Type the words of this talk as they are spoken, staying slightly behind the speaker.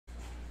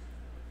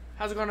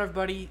How's it going,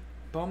 everybody?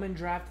 Bowman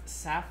Draft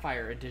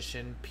Sapphire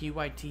Edition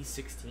PYT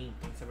 16.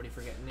 Thanks everybody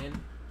for getting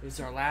in. This is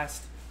our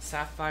last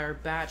Sapphire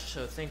batch,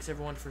 so thanks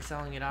everyone for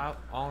selling it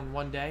out all in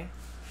one day.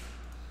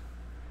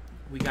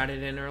 We got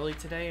it in early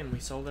today and we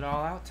sold it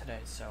all out today,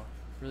 so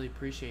really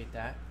appreciate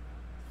that.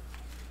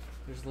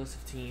 There's a list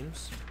of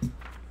teams.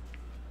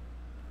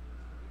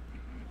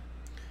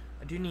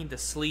 I do need the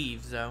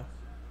sleeves though.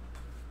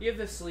 You have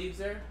the sleeves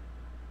there?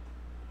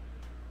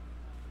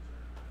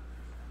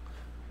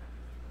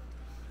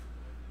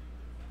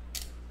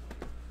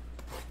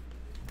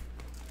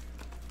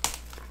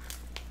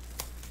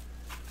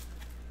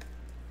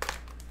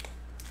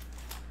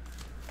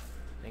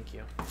 Thank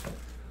you.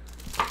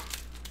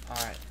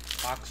 Alright,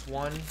 box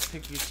 1,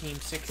 pick your team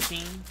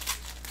 16.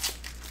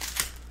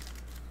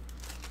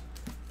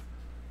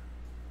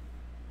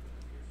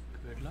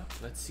 Good luck.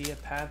 Let's see a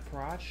Pad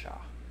Parasha.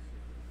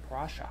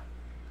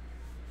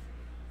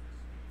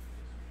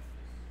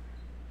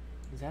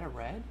 Is that a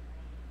red?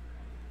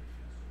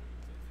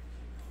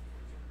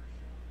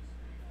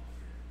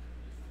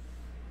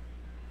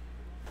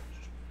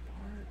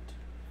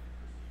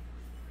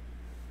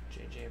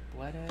 JJ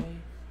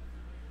Blede.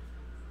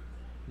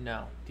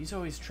 No, these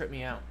always trip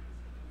me out.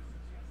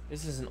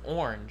 This is an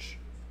orange.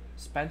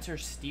 Spencer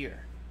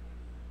Steer.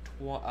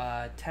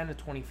 10 to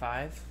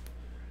 25.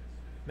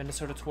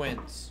 Minnesota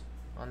Twins.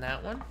 On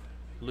that one,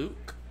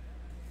 Luke.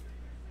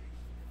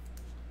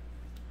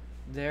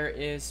 There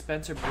is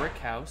Spencer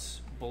Brickhouse,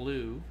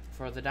 blue,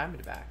 for the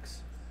Diamondbacks.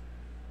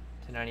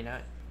 To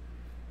 99.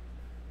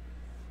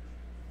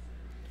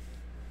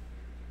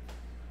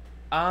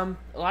 A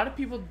lot of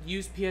people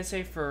use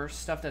PSA for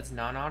stuff that's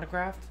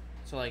non-autographed.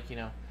 So like, you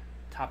know,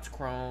 Topps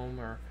Chrome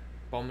or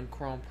Bowman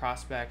Chrome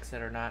prospects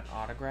that are not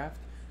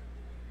autographed.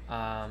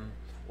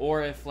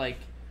 Or if, like,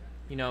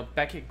 you know,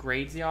 Beckett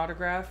grades the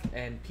autograph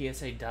and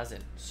PSA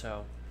doesn't.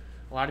 So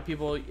a lot of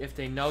people, if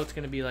they know it's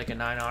going to be like a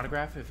 9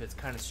 autograph, if it's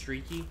kind of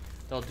streaky,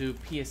 they'll do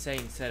PSA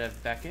instead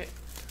of Beckett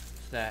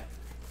so that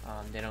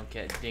they don't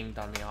get dinged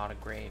on the auto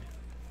grade.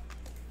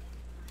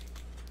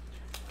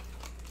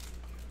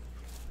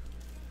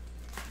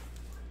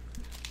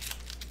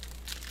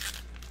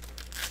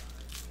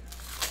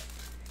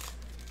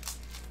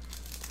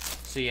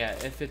 So yeah,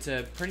 if it's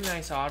a pretty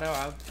nice auto,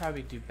 I would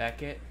probably do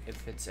Beckett.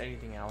 If it's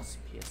anything else,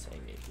 PSA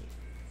maybe.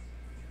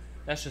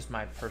 That's just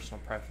my personal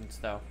preference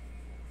though.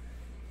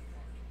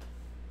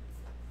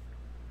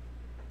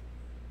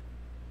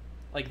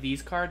 Like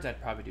these cards,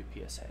 I'd probably do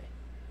PSA.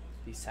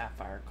 These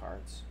Sapphire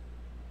cards.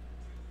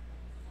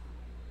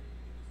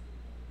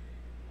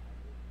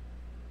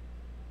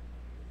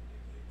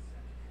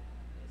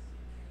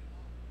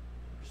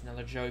 There's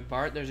another Joey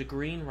Bart. There's a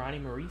green Ronnie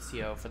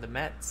Mauricio for the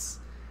Mets.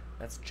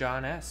 That's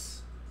John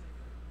S.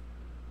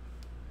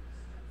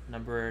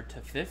 Number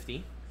to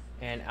 50.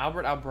 And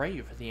Albert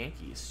Abreu for the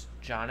Yankees.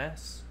 John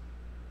S.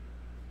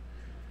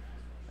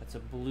 That's a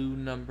blue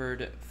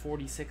numbered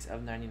 46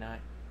 of 99.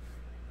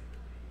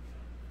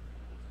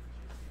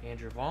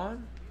 Andrew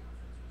Vaughn.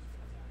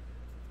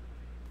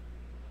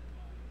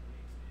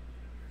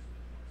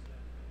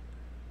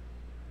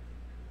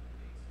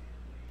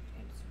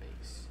 And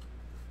space.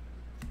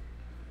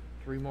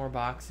 3 more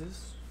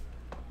boxes.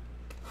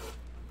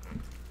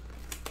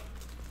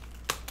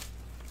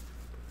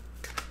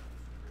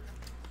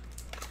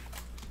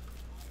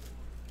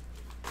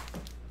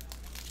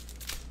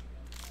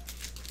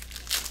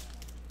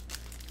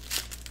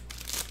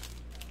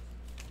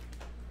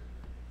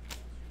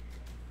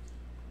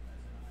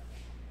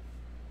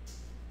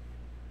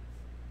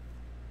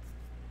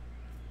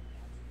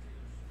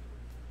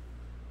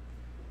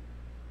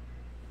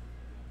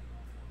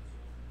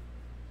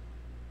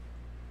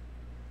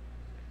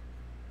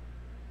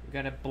 We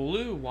got a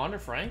blue Wander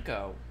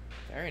Franco.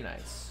 Very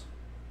nice.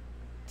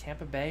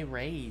 Tampa Bay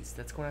Rays.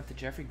 That's going out to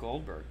Jeffrey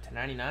Goldberg to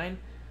 99.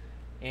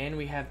 And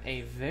we have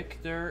a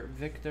Victor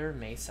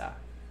Mesa.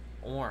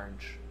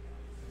 Orange.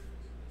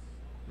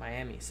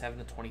 Miami, 7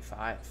 to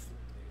 25.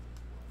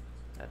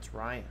 That's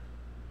Ryan.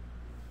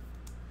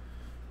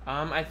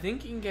 I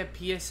think you can get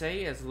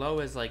PSA as low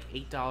as like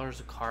 $8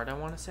 a card, I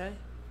want to say.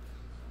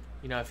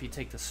 You know, if you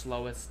take the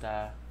slowest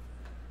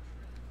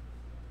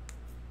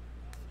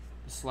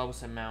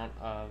amount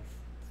of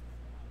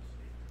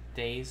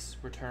days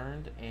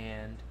returned,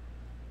 and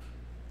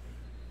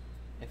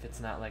if it's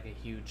not like a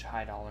huge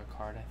high dollar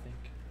card, I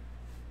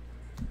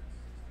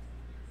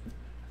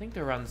think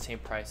they're around the same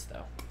price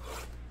though.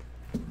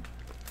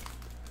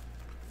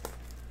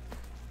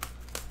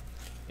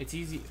 It's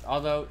easy,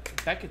 although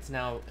Beckett's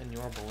now in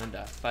your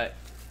Belinda, but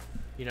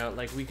you know,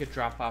 like we could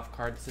drop off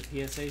cards to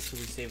PSA, so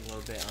we save a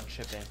little bit on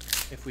shipping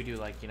if we do,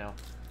 like, you know,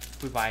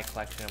 if we buy a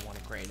collection and want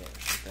to grade it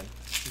or something,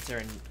 since they're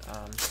in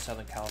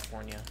Southern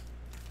California.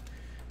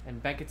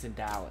 And Beckett's in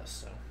Dallas,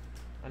 so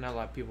I know a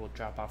lot of people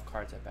drop off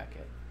cards at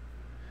Beckett.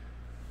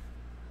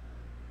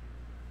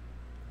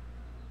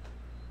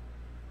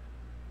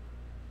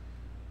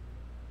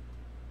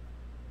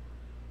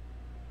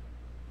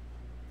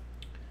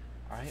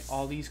 Alright,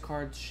 all these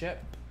cards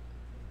ship.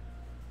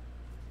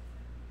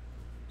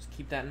 Just keep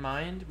keep that in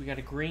mind. We got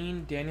a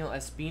green Daniel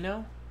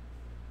Espino,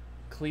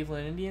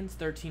 Cleveland Indians,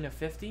 13 of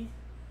 50.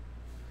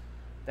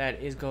 That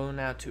is going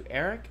out to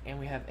Eric. And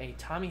we have a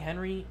Tommy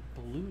Henry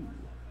blue.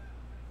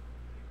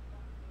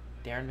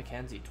 Darren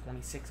McKenzie,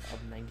 26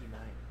 of 99.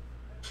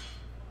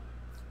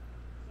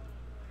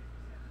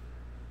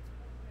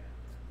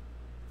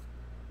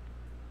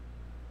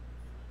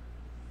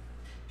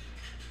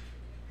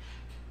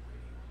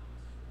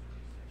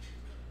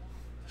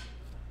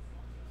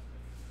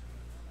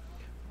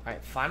 All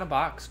right, final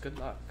box. Good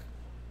luck.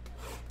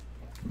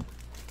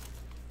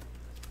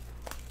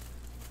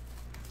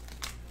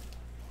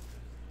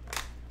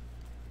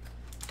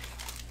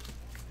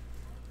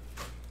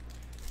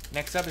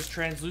 Next up is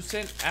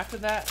translucent. After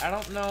that, I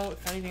don't know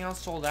if anything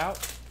else sold out.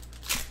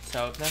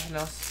 So if nothing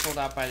else is sold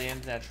out by the end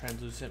of that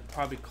translucent,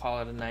 probably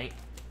call it a night.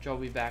 Joe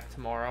will be back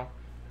tomorrow.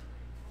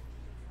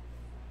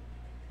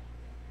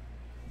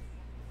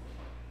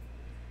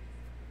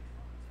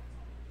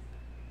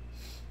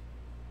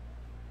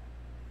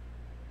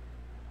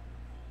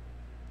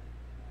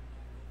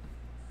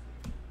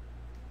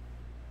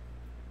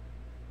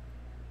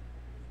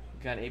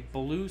 Got a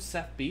blue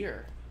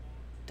Sapphire,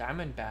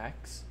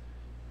 Diamondbacks,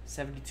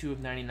 72 of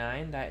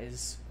 99. That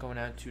is going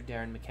out to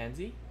Darren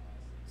McKenzie.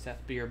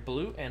 Sapphire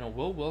blue and a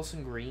Will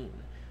Wilson green.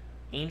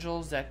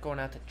 Angels, that going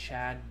out to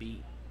Chad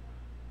B.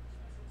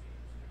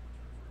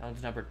 That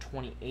one's number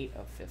 28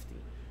 of 50.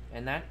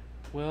 And that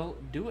will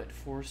do it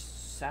for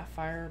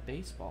Sapphire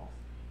Baseball.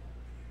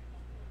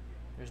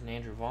 There's an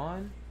Andrew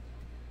Vaughn.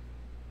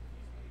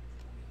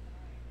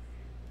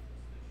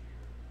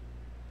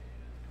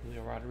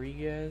 Julio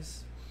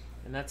Rodriguez.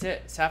 And that's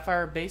it.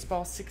 Sapphire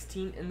Baseball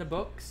 16 in the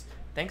books.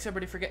 Thanks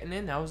everybody for getting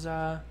in. That was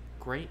a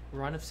great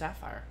run of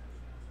Sapphire.